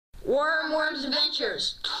Worm's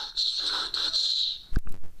Adventures.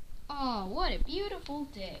 Oh, what a beautiful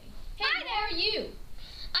day. Hey, Hi there. How are you?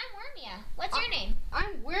 I'm Wormia. What's your name?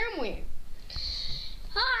 I'm Wormia.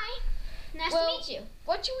 Hi. Nice Well, to meet you.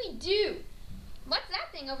 What should we do? What's that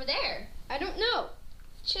thing over there? I don't know.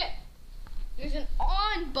 Check. There's an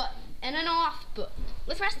on button and an off button.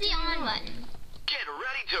 Let's press the on button. Get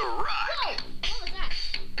ready to rock! Whoa! What was that?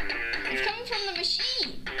 It's coming from the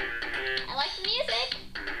machine. I like the music.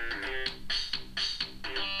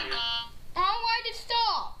 Oh, why'd it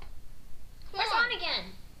stop? Press on again.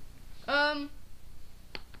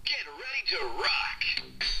 Get ready to rock!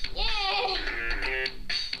 Yay!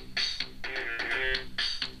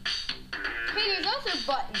 Hey, there's other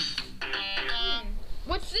buttons.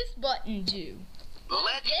 What's this button do?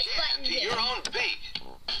 Let's This jam button to do? your own beat.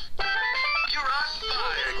 You're on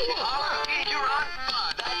fire, kid. You're on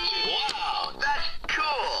fire. Wow, that's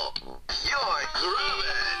cool. You're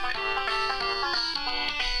grooving.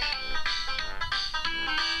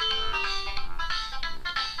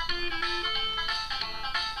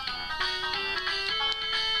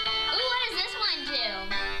 Ooh, what does this one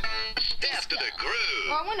do? Step to the groove.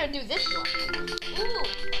 Oh, I want to do this one.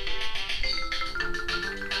 Ooh.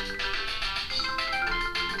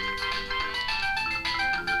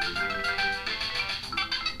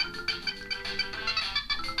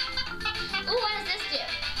 Ooh, what does this do?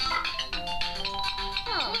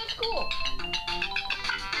 Oh, That's cool.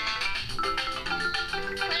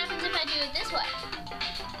 what happens if I do it this way?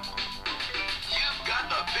 You've got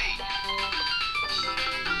the beat.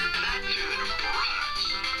 That tune rocks.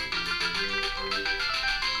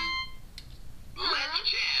 Let's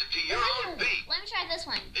jam to your own beat. Let me try this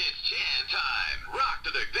one. It's jam time. Rock to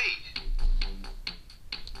the beat.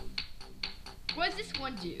 What does this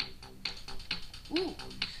one do? Ooh.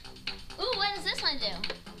 Ooh, what does this one do?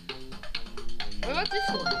 What about this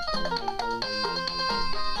one?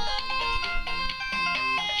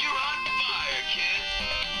 You're on fire, kid.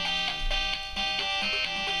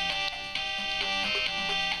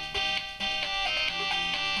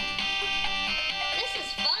 This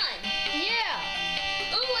is fun.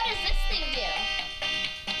 Yeah. Ooh, what does this thing do?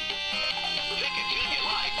 Pick a tune you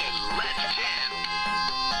like and let's jam.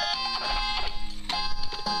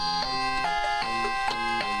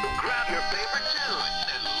 Grab your favorite tune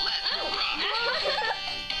and let's rock.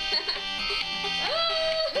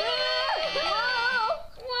 Wow.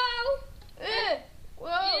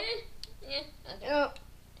 Whoa. Yeah, okay. Oh.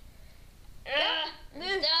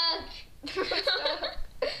 Stuck.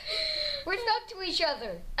 We're stuck to each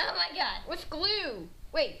other Oh my god. with glue.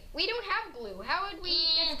 Wait, we don't have glue. How would we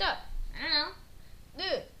Yeah. get stuck? I don't know.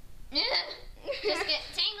 Ugh. Just get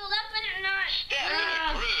tangled up in it or not. Step to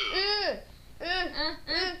the groove.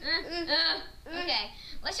 Okay.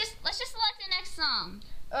 Let's just select the next song.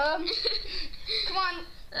 Come on.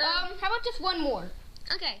 How about just one more?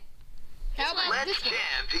 Okay. How about Let's this one?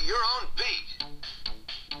 jam to your own beat.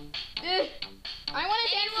 I want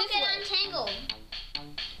to Maybe dance we'll this get way. untangled.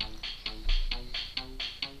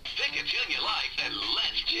 Pick a tune you like and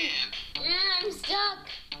let's jam. Yeah, I'm stuck.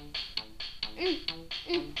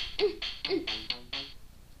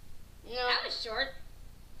 No. That was short.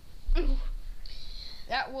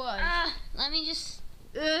 That was. Let me just.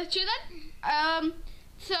 Should that?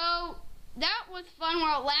 So that was fun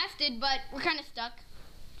while it lasted, but we're kind of stuck.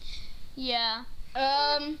 Yeah.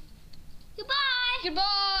 Goodbye. Goodbye.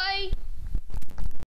 Goodbye.